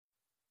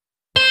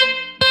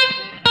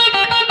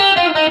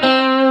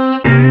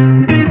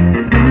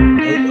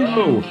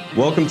Hello,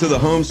 welcome to the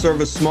Home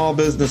Service Small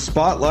Business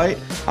Spotlight.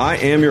 I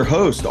am your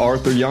host,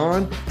 Arthur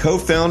Yan,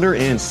 co-founder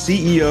and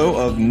CEO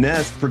of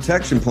Nest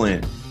Protection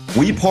Plan.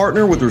 We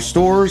partner with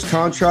restorers,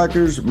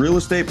 contractors, real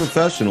estate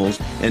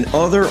professionals, and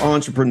other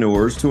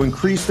entrepreneurs to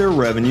increase their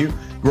revenue,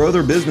 grow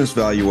their business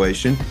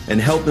valuation, and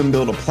help them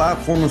build a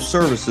platform of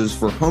services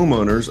for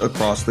homeowners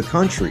across the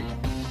country.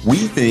 We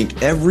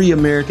think every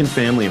American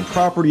family and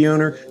property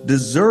owner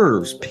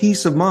deserves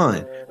peace of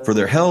mind for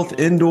their health,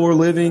 indoor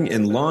living,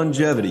 and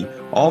longevity,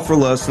 all for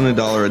less than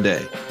 $1 a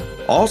day.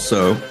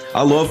 Also,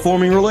 I love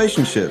forming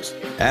relationships.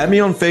 Add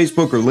me on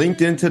Facebook or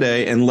LinkedIn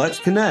today and let's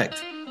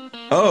connect.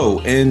 Oh,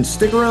 and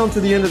stick around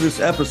to the end of this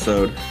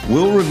episode.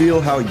 We'll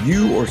reveal how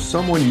you or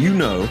someone you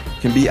know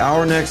can be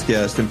our next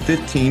guest in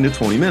 15 to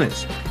 20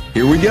 minutes.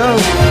 Here we go.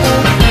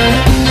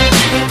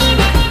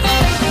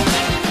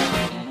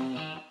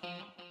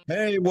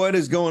 Hey, what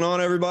is going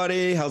on,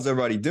 everybody? How's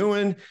everybody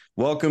doing?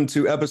 Welcome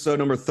to episode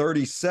number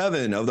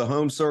 37 of the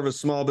Home Service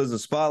Small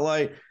Business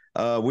Spotlight.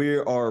 We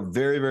are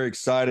very, very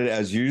excited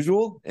as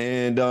usual,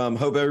 and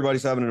hope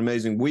everybody's having an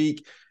amazing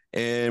week.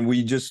 And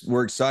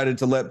we're excited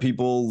to let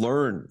people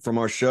learn from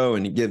our show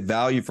and get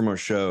value from our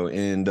show.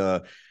 And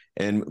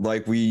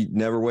like we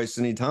never waste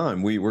any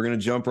time. We're going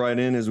to jump right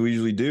in as we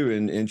usually do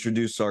and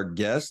introduce our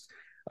guest.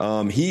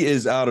 He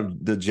is out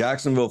of the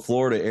Jacksonville,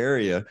 Florida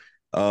area.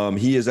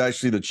 He is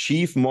actually the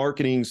Chief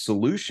Marketing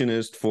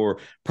Solutionist for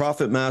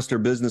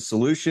ProfitMaster Business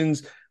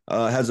Solutions,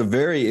 has a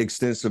very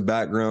extensive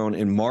background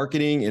in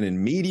marketing and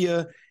in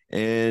media,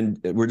 and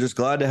we're just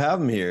glad to have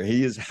him here.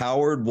 He is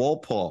Howard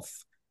Wolpoff.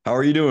 How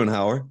are you doing,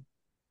 Howard?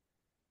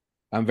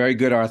 I'm very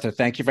good, Arthur.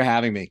 Thank you for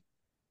having me.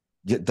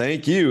 Yeah,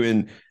 thank you.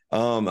 And I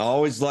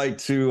always like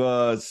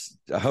to,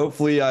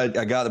 hopefully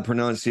I got the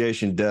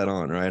pronunciation dead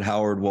on, right?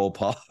 Howard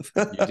Wolpoff.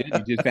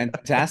 You did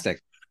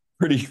fantastic.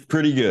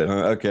 Pretty good.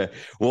 Huh? Okay.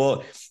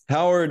 Well,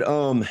 Howard,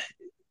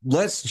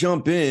 let's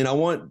jump in. I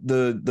want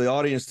the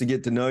audience to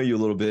get to know you a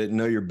little bit and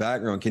know your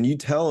background. Can you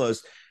tell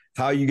us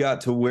how you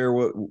got to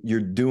what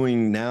you're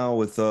doing now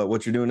with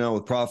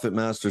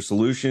ProfitMaster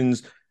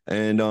Solutions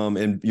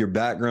and your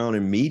background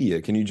in media?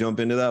 Can you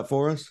jump into that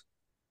for us?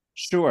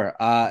 Sure.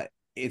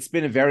 It's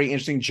been a very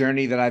interesting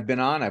journey that I've been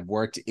on. I've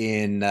worked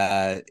in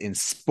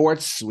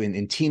sports,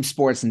 in team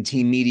sports and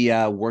team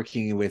media,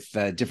 working with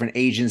different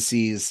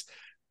agencies,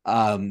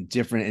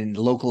 different in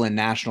local and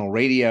national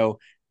radio.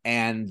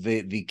 And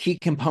the key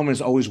component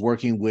is always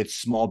working with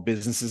small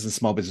businesses and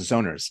small business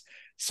owners.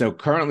 So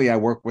currently I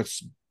work with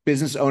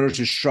business owners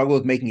who struggle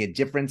with making a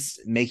difference,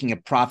 making a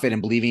profit,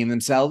 and believing in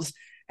themselves.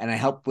 And I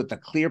help with the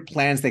clear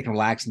plans they can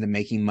relax into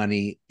making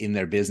money in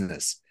their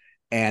business.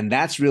 And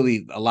that's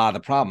really a lot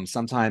of the problem.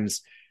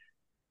 Sometimes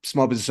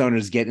small business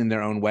owners get in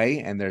their own way,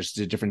 and there's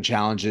different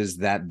challenges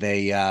that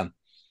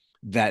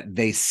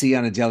they see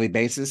on a daily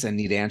basis and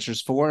need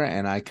answers for.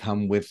 And I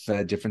come with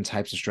different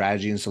types of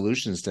strategy and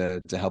solutions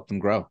to help them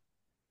grow.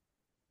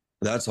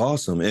 That's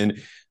awesome.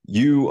 And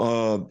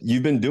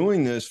you've been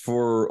doing this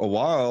for a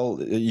while.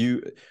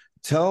 You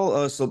tell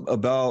us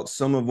about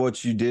some of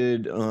what you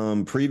did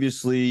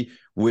previously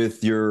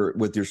with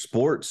your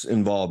sports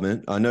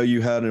involvement. I know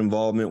you had an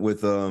involvement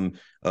with a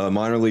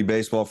minor league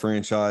baseball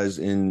franchise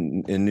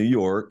in New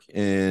York,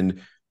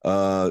 and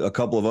a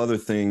couple of other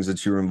things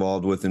that you were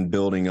involved with in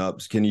building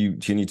up. Can you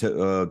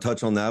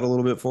touch on that a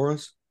little bit for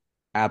us?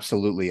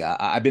 Absolutely.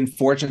 I've been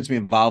fortunate to be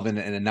involved in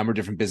a number of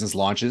different business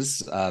launches.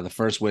 The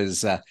first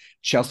was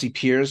Chelsea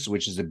Piers,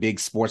 which is a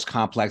big sports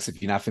complex,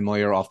 if you're not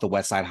familiar, off the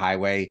West Side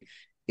Highway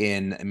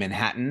in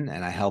Manhattan.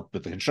 And I helped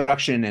with the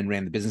construction and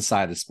ran the business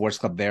side of the sports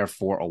club there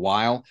for a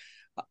while.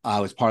 I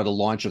was part of the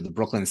launch of the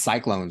Brooklyn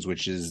Cyclones,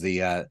 which is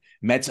the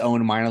Mets'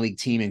 own minor league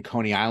team in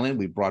Coney Island.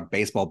 We brought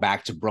baseball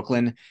back to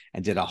Brooklyn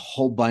and did a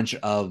whole bunch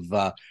of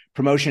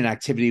promotion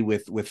activity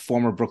with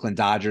former Brooklyn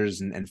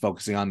Dodgers and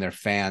focusing on their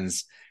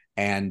fans.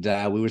 And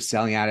we were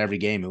selling out every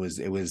game.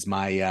 It was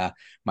my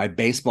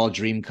baseball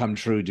dream come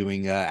true,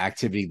 doing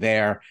activity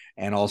there.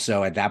 And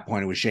also at that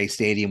point, it was Shea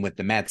Stadium with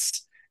the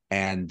Mets.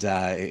 And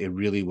it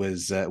really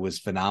was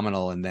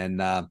phenomenal. And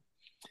then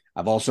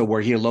I've also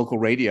worked here local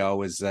radio. I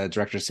was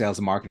director of sales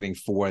and marketing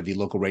for the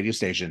local radio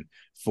station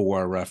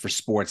for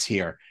sports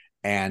here.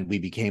 And we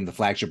became the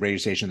flagship radio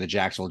station of the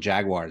Jacksonville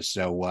Jaguars.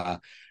 So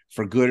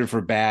for good or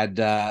for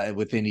bad,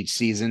 within each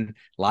season,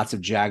 lots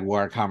of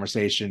Jaguar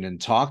conversation and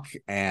talk.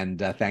 And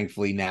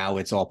thankfully now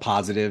it's all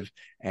positive,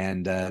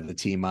 and the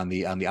team on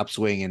the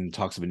upswing and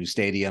talks of a new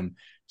stadium.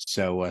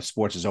 So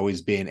sports has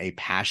always been a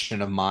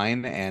passion of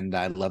mine, and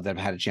I love that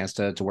I've had a chance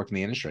to work in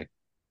the industry.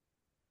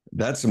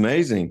 That's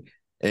amazing.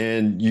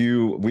 And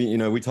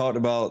we talked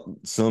about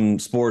some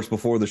sports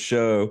before the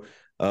show.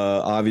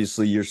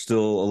 Obviously, you're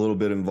still a little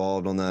bit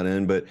involved on that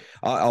end, but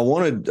I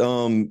want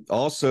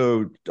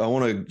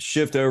to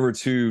shift over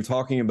to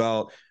talking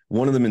about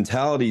one of the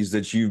mentalities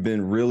that you've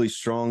been really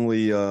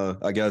strongly,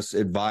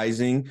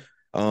 advising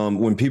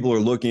when people are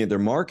looking at their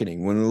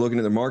marketing, when they're looking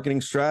at their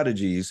marketing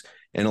strategies.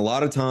 And a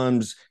lot of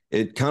times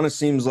it kind of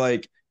seems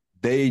like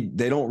they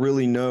don't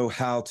really know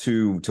how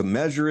to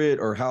measure it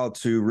or how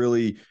to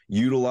really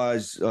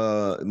utilize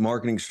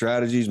marketing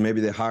strategies.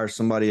 Maybe they hire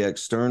somebody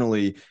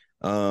externally,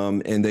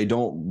 and they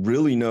don't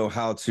really know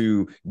how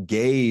to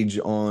gauge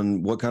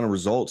on what kind of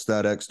results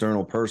that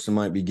external person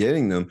might be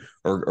getting them,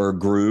 or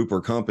group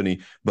or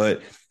company.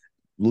 But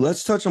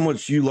let's touch on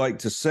what you like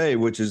to say,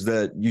 which is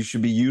that you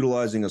should be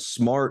utilizing a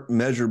smart,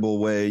 measurable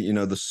way,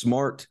 the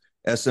SMART,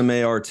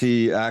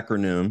 S-M-A-R-T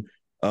acronym.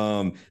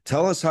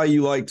 Tell us how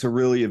you like to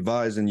really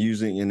advise in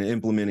using and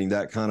implementing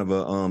that kind of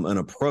an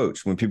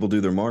approach when people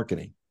do their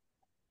marketing.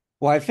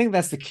 Well, I think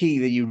that's the key,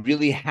 that you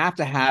really have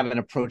to have an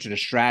approach and a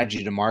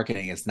strategy to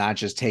marketing. It's not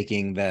just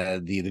taking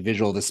the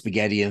visual, the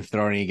spaghetti, and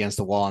throwing it against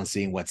the wall and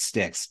seeing what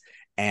sticks.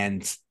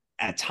 And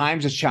at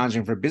times it's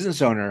challenging for a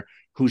business owner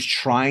who's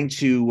trying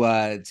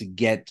to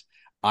get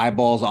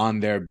eyeballs on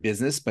their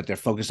business, but they're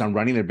focused on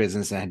running their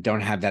business and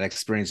don't have that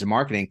experience in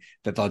marketing,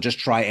 that they'll just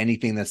try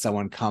anything that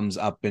someone comes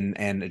up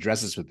and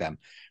addresses with them.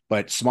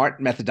 But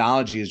SMART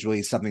methodology is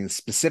really something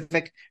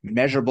specific,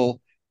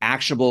 measurable,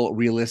 actionable,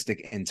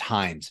 realistic, and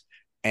timed.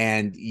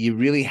 And you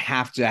really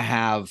have to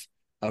have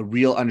a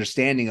real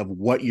understanding of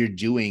what you're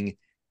doing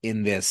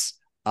in this.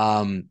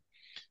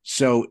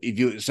 So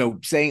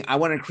saying I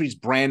want to increase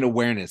brand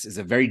awareness is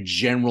a very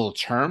general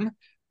term,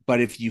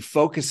 but if you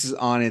focus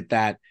on it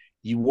that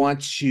you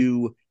want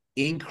to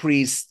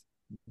increase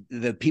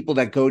the people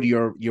that go to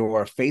your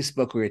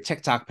Facebook or your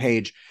TikTok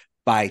page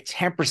by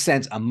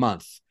 10% a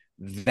month,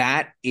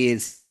 that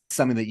is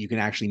something that you can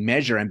actually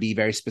measure and be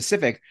very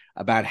specific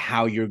about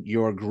how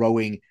you're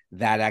growing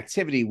that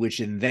activity,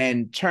 which in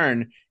then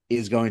turn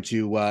is going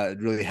to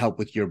really help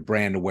with your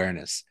brand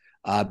awareness.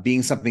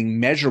 Being something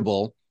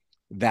measurable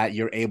that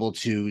you're able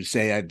to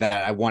say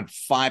that I want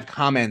 5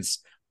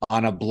 comments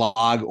on a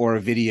blog or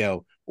a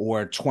video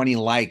or 20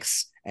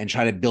 likes and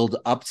try to build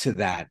up to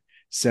that.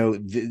 So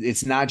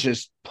it's not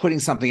just putting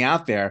something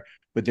out there,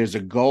 but there's a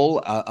goal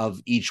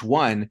of each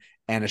one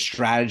and a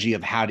strategy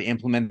of how to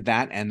implement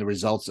that and the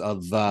results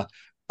of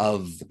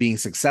being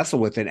successful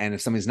with it. And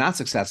if something's not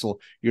successful,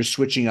 you're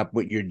switching up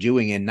what you're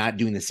doing and not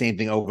doing the same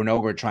thing over and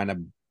over, trying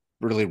to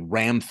really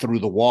ram through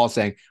the wall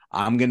saying,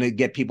 I'm going to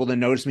get people to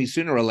notice me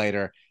sooner or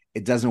later.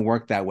 It doesn't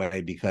work that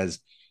way, because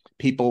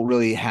people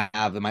really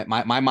have,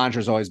 my mantra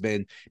has always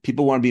been,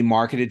 people want to be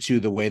marketed to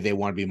the way they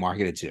want to be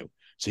marketed to.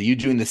 So you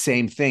doing the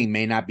same thing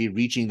may not be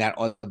reaching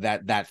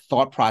that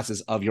thought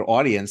process of your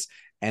audience,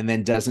 and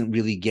then doesn't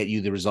really get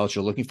you the results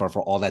you're looking for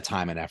all that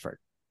time and effort.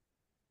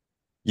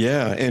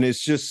 Yeah. And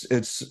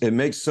it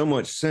makes so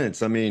much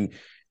sense. I mean,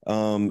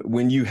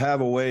 when you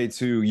have a way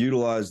to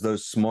utilize the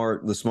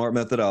SMART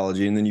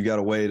methodology, and then you got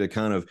a way to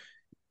kind of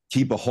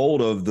keep a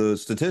hold of the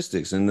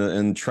statistics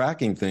and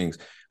tracking things.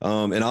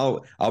 And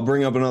I'll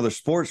bring up another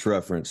sports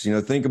reference.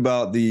 Think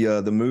about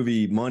the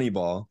movie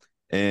Moneyball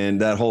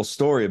and that whole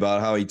story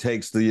about how he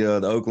takes the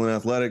Oakland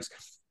Athletics,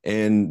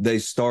 and they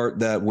start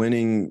that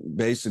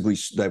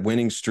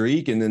winning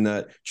streak, and then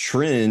that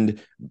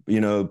trend,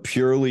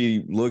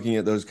 purely looking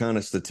at those kind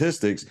of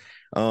statistics.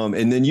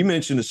 And then you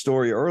mentioned a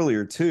story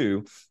earlier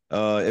too,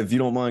 if you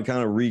don't mind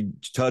kind of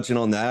retouching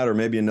on that, or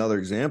maybe another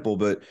example,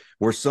 but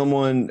where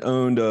someone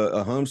owned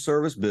a home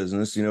service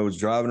business, was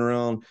driving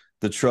around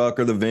the truck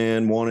or the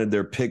van, wanted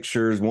their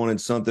pictures,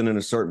 wanted something in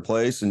a certain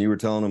place, and you were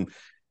telling them,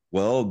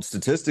 well,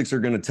 statistics are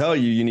going to tell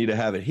you need to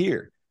have it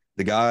here.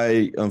 The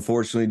guy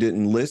unfortunately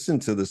didn't listen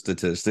to the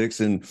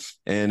statistics, and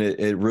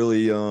it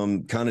really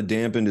kind of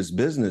dampened his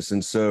business.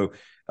 And so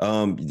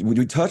would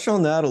we touch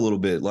on that a little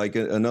bit, like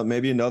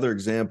maybe another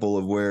example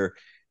of where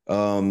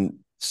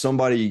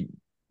somebody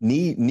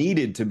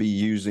needed to be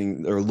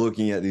using or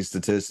looking at these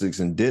statistics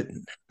and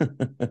didn't?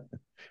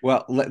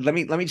 Well, let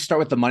me start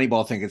with the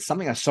Moneyball thing. It's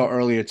something I saw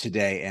earlier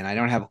today, and I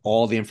don't have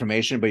all the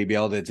information, but you'll be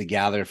able to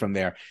gather from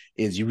there.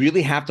 Is you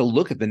really have to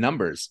look at the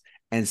numbers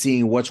and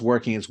seeing what's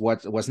working is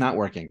what's not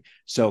working.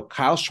 So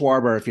Kyle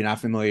Schwarber, if you're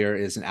not familiar,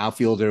 is an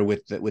outfielder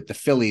with the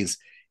Phillies.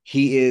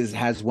 He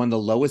has one of the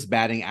lowest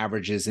batting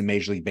averages in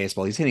Major League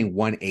Baseball. He's hitting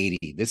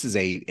 180. This is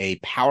a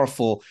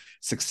powerful,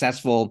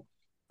 successful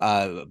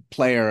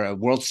player, a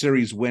World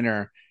Series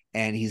winner,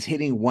 and he's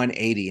hitting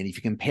 180. And if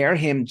you compare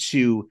him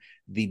to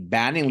the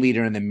batting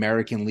leader in the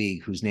American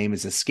League, whose name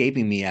is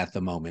escaping me at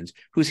the moment,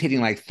 who's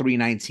hitting like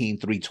 319,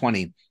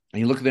 320, and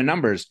you look at their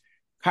numbers,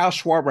 Kyle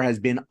Schwarber has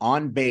been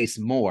on base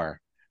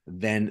more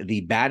than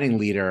the batting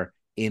leader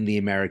in the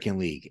American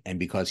League. And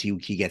because he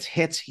gets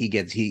hits, he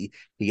gets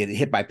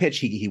hit by pitch,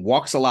 he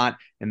walks a lot,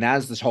 and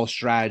that's this whole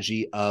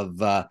strategy of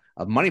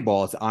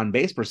Moneyball. It's on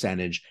base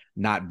percentage,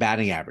 not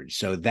batting average.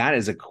 So that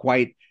is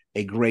quite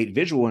a great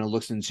visual, and it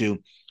looks into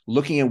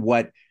looking at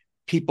what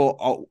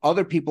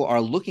other people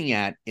are looking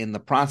at in the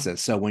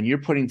process. So when you're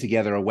putting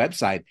together a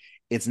website,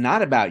 it's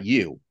not about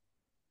you,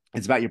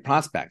 it's about your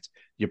prospect.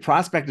 Your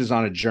prospect is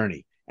on a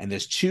journey, and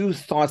there's 2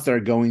 thoughts that are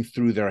going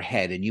through their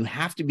head, and you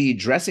have to be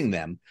addressing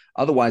them.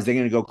 Otherwise, they're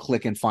going to go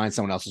click and find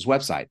someone else's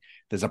website.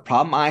 There's a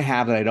problem I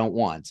have that I don't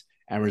want,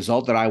 and a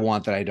result that I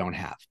want that I don't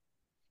have.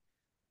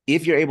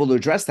 If you're able to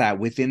address that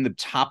within the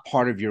top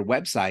part of your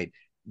website,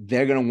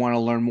 they're going to want to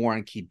learn more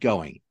and keep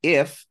going.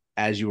 If,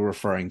 as you were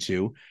referring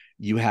to.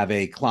 You have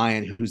a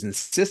client who's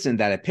insistent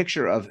that a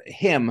picture of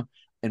him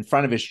in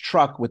front of his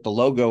truck with the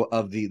logo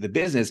of the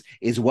business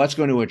is what's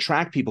going to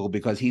attract people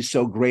because he's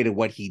so great at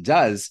what he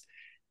does.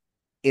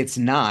 It's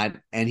not,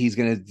 and he's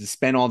going to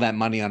spend all that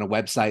money on a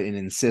website and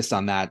insist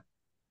on that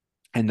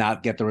and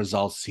not get the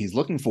results he's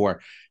looking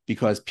for,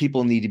 because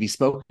people need to be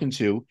spoken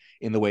to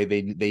in the way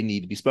they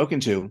need to be spoken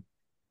to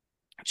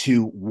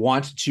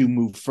want to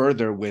move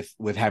further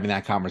with having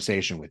that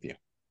conversation with you.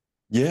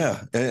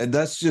 Yeah, and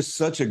that's just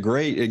such a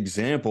great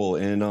example,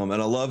 and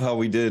I love how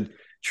we did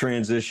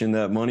transition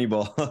that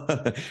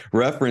Moneyball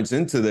reference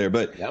into there.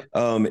 But Yep.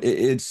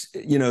 It's,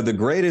 you know, the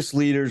greatest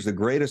leaders, the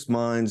greatest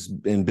minds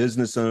and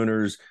business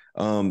owners,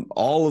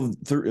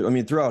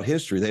 throughout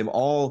history, they've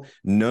all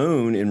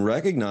known and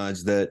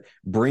recognized that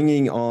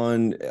bringing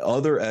on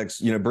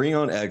bringing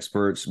on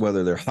experts,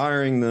 whether they're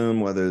hiring them,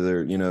 whether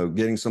they're, you know,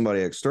 getting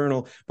somebody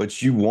external,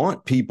 but you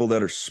want people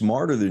that are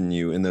smarter than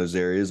you in those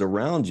areas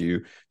around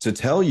you to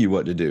tell you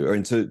what to do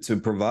and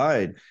to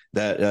provide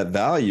that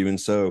value.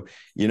 And so,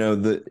 you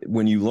know,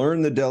 when you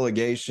learn the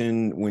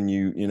delegation, when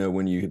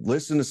you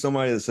listen to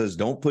somebody that says,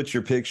 don't put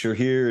your picture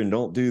here and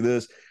don't do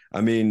this, I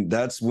mean,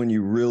 that's when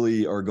you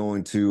really are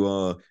going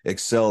to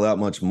excel that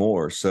much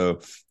more. So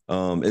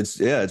it's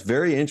a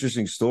very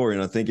interesting story.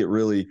 And I think it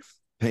really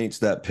paints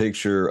that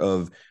picture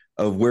of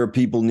where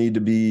people need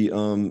to be,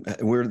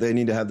 where they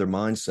need to have their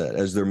mindset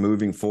as they're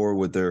moving forward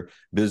with their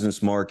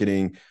business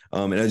marketing.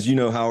 And as you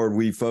know, Howard,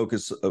 we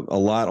focus a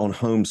lot on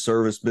home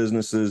service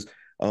businesses.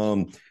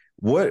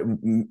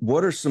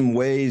 What are some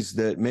ways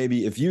that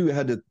maybe if you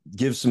had to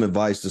give some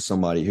advice to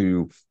somebody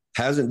who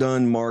hasn't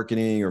done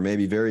marketing or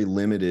maybe very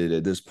limited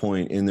at this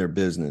point in their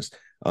business,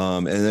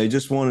 and they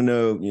just want to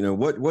know, you know,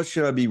 what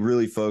should I be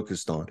really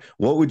focused on?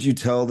 What would you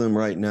tell them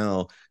right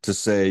now to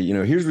say, you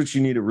know, here's what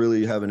you need to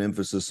really have an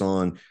emphasis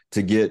on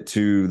to get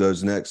to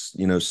those next,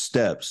 you know,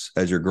 steps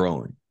as you're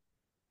growing?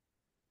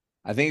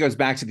 I think it goes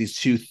back to these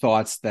two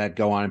thoughts that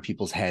go on in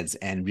people's heads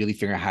and really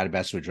figure out how to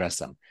best to address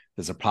them.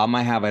 There's a problem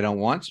I have I don't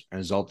want, a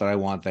result that I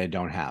want that I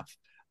don't have.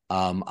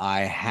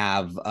 I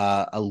have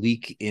a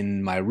leak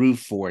in my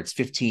roof for it's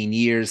 15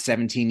 years,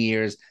 17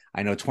 years.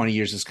 I know 20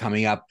 years is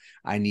coming up.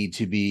 I need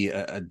to be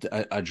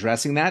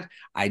addressing that.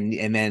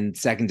 And then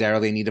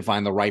secondarily, I need to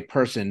find the right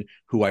person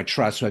who I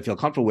trust, who I feel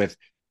comfortable with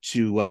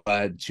to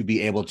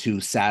be able to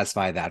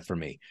satisfy that for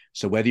me.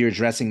 So whether you're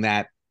addressing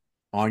that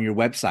on your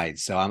website.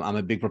 So I'm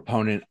a big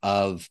proponent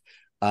of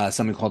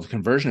something called the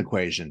conversion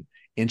equation: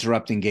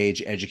 interrupt,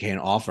 engage, educate, and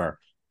offer.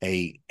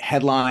 A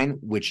headline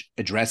which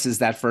addresses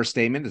that first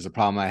statement is a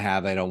problem I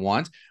have I don't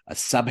want. A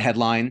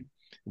subheadline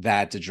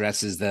that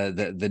addresses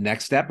the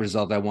next step,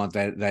 result I want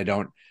that I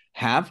don't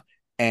have,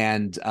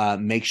 and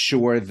make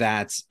sure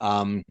that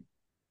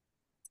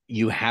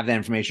you have that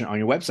information on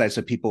your website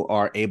so people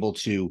are able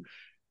to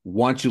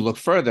want to look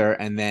further,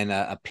 and then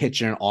a pitch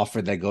and an offer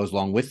that goes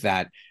along with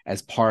that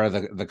as part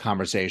of the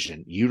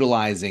conversation.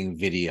 Utilizing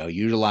video,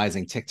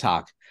 utilizing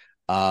TikTok.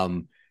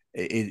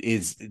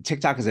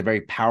 TikTok is a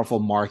very powerful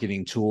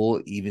marketing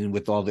tool, even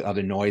with all the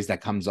other noise that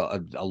comes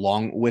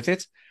along with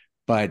it.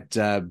 But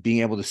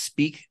being able to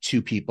speak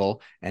to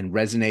people and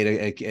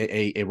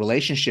resonate a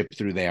relationship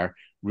through there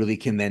really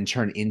can then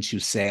turn into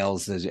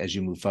sales as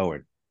you move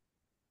forward.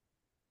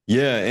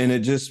 Yeah, and it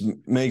just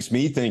makes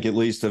me think, at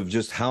least, of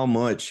just how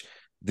much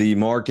the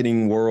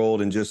marketing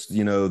world and just,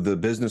 you know, the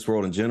business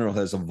world in general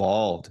has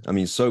evolved. I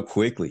mean, so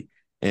quickly.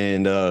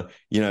 And,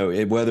 you know,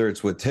 whether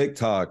it's with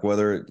TikTok,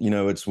 whether, you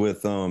know, it's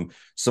with some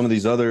of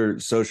these other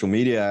social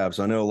media apps.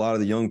 I know a lot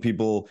of the young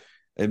people,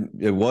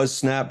 it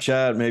was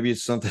Snapchat. Maybe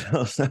it's something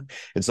else.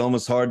 It's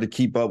almost hard to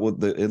keep up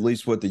with at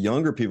least what the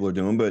younger people are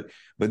doing. But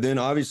then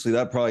obviously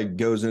that probably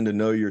goes into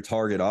know your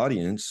target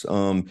audience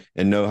and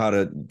know how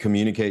to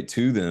communicate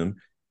to them.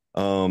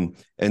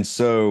 And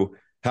so,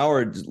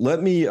 Howard,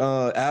 let me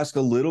ask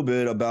a little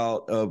bit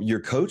about your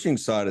coaching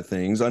side of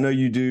things. I know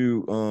you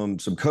do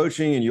some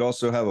coaching, and you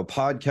also have a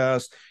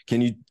podcast.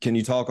 Can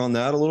you talk on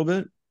that a little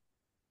bit?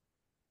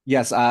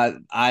 Yes,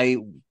 I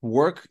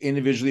work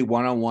individually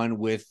one-on-one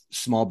with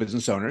small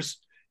business owners,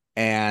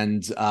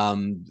 and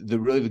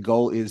the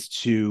goal is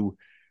to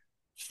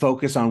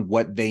focus on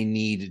what they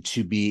need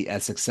to be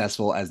as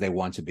successful as they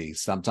want to be.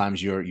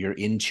 Sometimes you're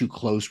in too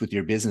close with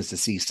your business to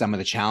see some of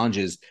the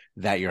challenges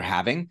that you're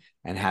having,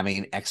 and having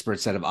an expert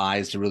set of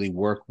eyes to really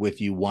work with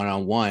you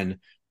one-on-one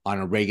on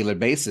a regular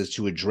basis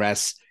to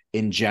address,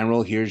 in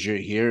general, here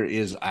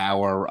is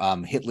our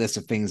hit list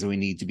of things that we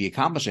need to be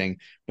accomplishing,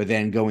 but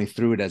then going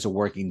through it as a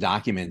working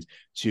document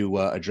to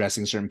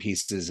addressing certain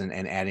pieces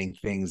and adding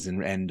things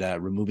and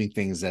removing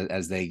things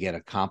as they get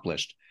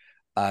accomplished.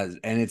 And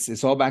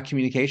it's all about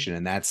communication,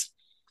 and that's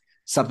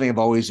something I've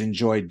always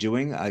enjoyed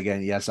doing.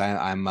 Again, yes,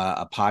 I'm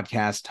a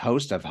podcast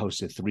host. I've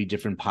hosted 3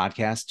 different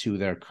podcasts, 2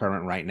 that are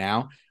current right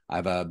now.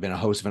 I've been a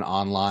host of an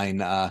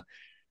online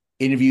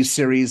interview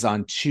series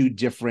on 2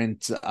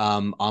 different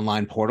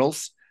online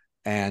portals,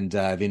 and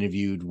I've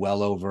interviewed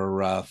well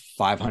over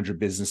 500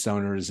 business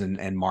owners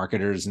and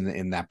marketers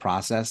in that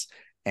process.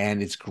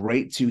 And it's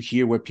great to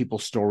hear what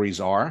people's stories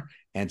are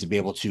and to be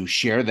able to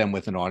share them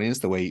with an audience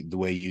the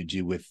way you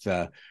do with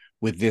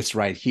this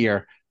right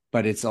here.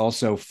 But it's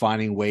also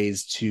finding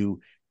ways to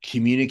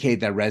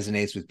communicate that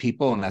resonates with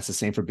people, and that's the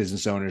same for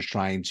business owners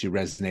trying to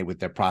resonate with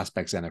their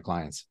prospects and their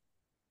clients.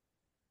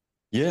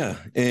 Yeah,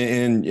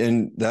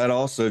 and that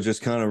also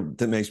just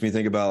that makes me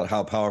think about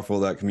how powerful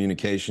that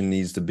communication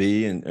needs to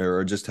be, and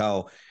or just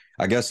how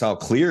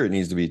clear it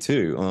needs to be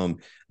too.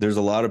 There's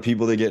a lot of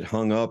people that get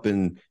hung up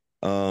in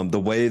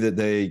the way that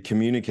they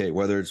communicate,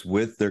 whether it's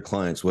with their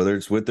clients, whether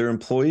it's with their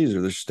employees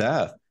or their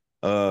staff.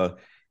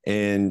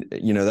 And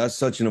that's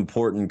such an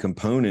important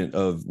component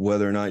of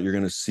whether or not you're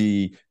going to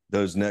see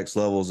those next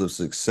levels of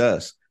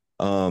success.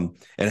 And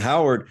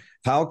Howard,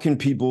 how can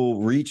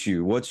people reach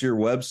you? What's your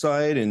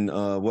website, and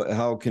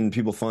how can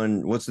people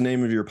find? What's the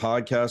name of your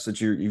podcast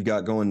that you've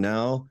got going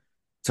now?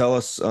 Tell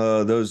us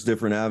those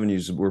different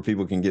avenues where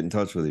people can get in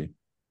touch with you.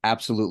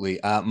 Absolutely.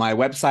 My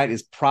website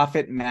is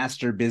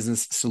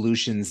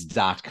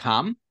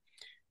profitmasterbusinesssolutions.com.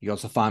 You can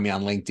also find me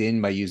on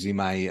LinkedIn by using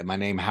my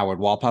name, Howard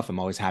Wolpoff. I'm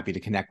always happy to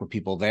connect with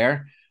people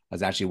there. I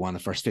was actually one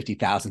of the first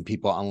 50,000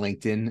 people on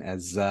LinkedIn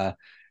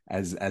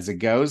as it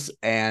goes.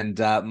 And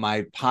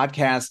my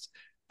podcast,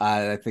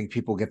 I think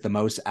people get the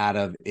most out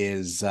of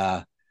is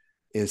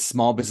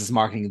Small Business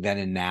Marketing Then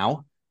and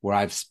Now, where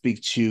I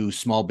speak to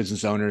small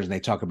business owners and they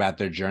talk about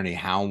their journey,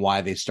 how and why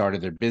they started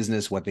their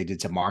business, what they did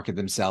to market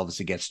themselves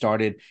to get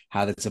started,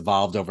 how that's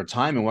evolved over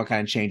time, and what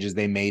kind of changes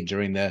they made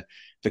during the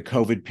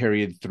COVID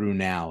period through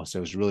now.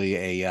 So it's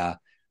really a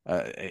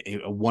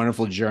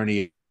wonderful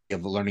journey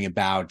of learning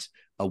about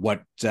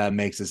what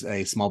makes us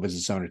a small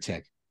business owner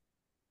tick.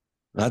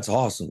 That's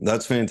awesome.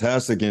 That's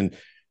fantastic. And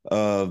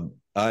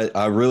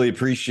I really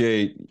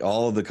appreciate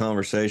all of the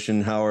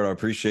conversation, Howard. I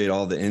appreciate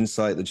all the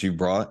insight that you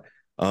brought.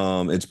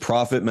 It's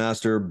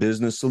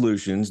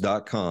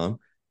profitmasterbusinesssolutions.com.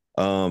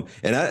 And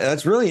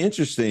that's really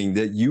interesting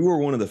that you were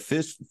one of the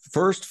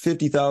first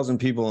 50,000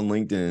 people on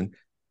LinkedIn.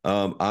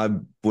 I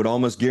would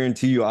almost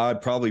guarantee you I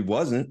probably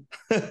wasn't,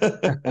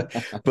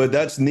 but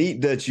that's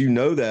neat that you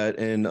know that.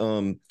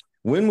 And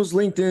when was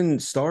LinkedIn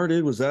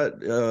started? Was that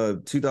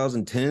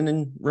 2010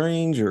 in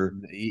range or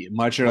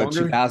much earlier,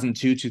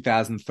 2002,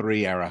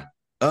 2003 era?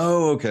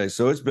 Oh, okay.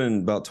 So it's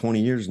been about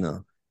 20 years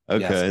now.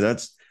 Okay.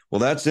 Yes.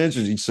 That's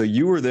interesting. So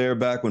you were there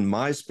back when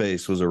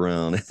MySpace was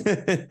around.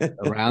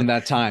 Around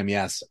that time,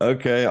 yes.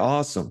 Okay,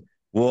 awesome.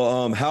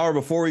 Well, Howard,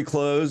 before we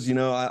close,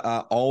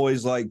 I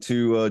always like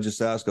to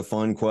just ask a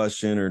fun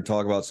question or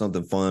talk about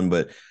something fun.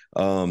 But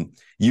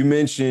you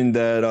mentioned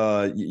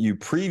that you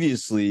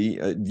previously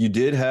you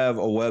did have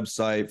a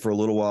website for a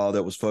little while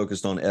that was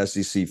focused on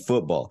SEC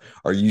football.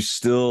 Are you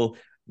still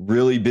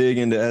really big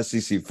into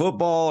SEC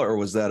football, or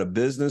was that a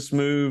business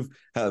move?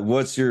 Are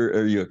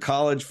you a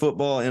college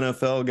football,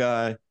 NFL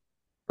guy,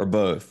 or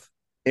both?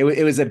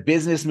 It was a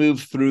business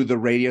move through the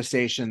radio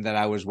station that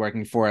I was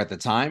working for at the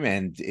time.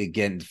 And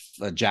again,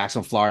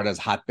 Jacksonville, Florida's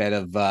hotbed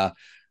of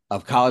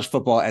college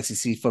football,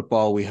 SEC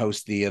football. We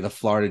host the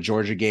Florida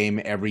Georgia game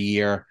every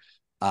year,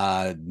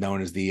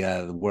 known as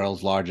the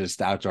world's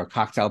largest outdoor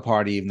cocktail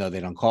party, even though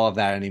they don't call it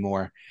that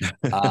anymore.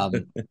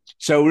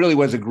 So it really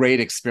was a great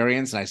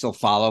experience. And I still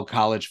follow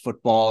college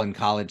football and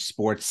college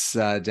sports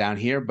down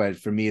here. But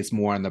for me, it's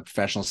more on the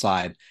professional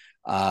side.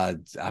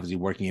 Obviously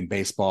working in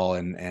baseball,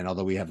 and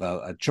although we have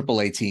a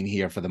AAA team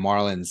here for the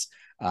Marlins,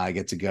 I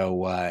get to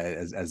go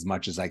as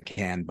much as I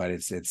can. But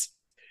it's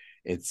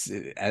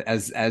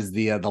as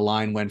the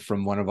line went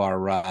from one of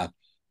our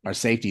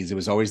safeties, it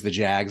was always the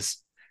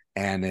Jags,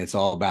 and it's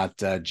all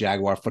about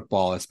Jaguar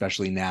football,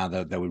 especially now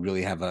that we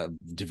really have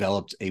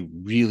developed a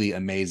really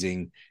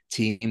amazing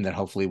team that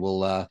hopefully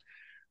will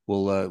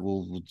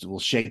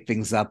shake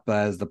things up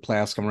as the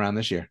playoffs come around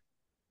this year.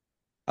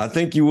 I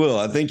think you will.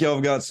 I think y'all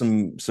have got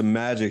some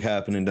magic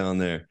happening down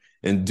there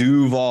in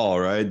Duval,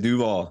 right?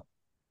 Duval.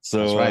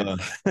 So, right.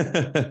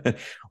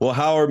 Well,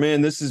 Howard,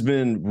 man, this has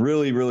been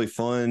really, really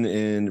fun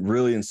and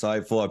really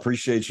insightful. I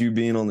appreciate you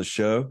being on the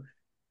show.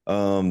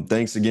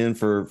 Thanks again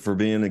for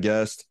being a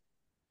guest.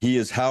 He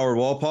is Howard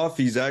Wolpoff.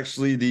 He's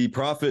actually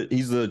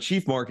he's the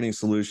chief marketing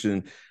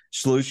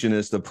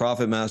solutionist of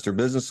Profit Master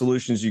Business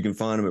Solutions. You can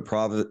find him at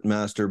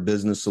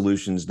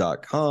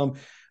profitmasterbusinesssolutions.com.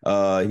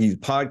 He's a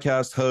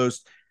podcast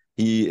host.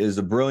 He is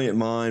a brilliant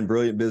mind,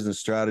 brilliant business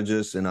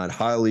strategist, and I'd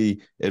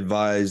highly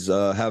advise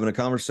having a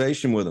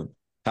conversation with him.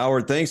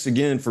 Howard, thanks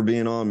again for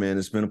being on, man.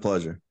 It's been a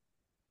pleasure.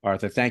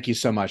 Arthur, thank you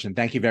so much. And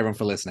thank you everyone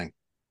for listening.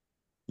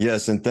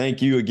 Yes, and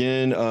thank you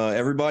again.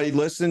 Everybody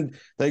listened.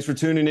 Thanks for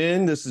tuning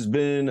in. This has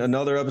been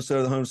another episode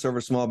of the Home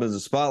Server Small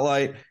Business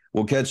Spotlight.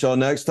 We'll catch y'all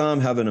next time.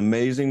 Have an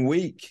amazing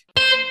week.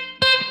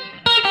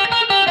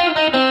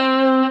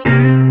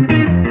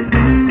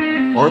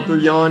 Arthur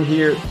Yan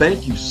here.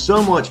 Thank you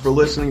so much for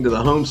listening to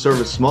the Home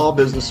Service Small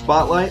Business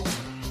Spotlight.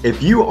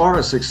 If you are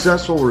a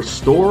successful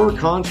restorer,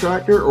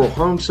 contractor, or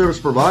home service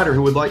provider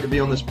who would like to be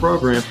on this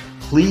program,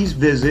 please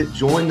visit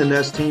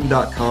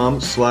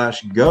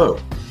jointhenestteam.com/go.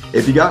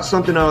 If you got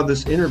something out of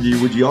this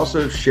interview, would you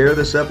also share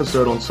this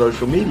episode on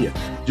social media?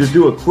 Just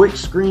do a quick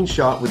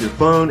screenshot with your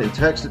phone and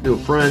text it to a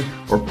friend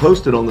or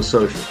post it on the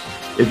social.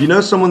 If you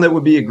know someone that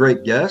would be a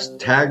great guest,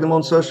 tag them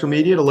on social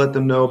media to let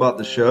them know about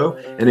the show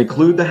and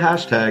include the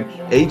hashtag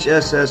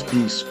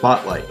HSSB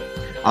Spotlight.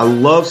 I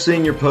love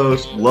seeing your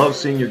posts, love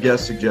seeing your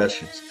guest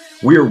suggestions.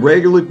 We are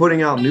regularly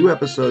putting out new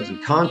episodes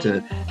of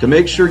content. To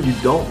make sure you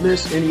don't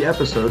miss any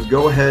episodes,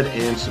 go ahead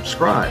and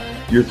subscribe.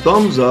 Your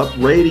thumbs up,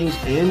 ratings,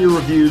 and your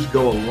reviews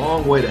go a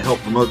long way to help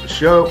promote the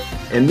show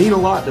and mean a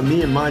lot to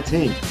me and my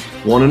team.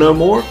 Want to know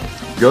more?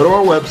 Go to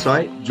our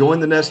website,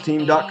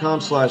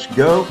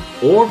 jointhenestteam.com/go,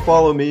 or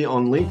follow me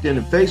on LinkedIn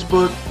and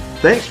Facebook.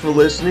 Thanks for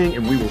listening,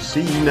 and we will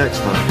see you next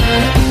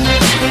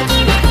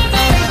time.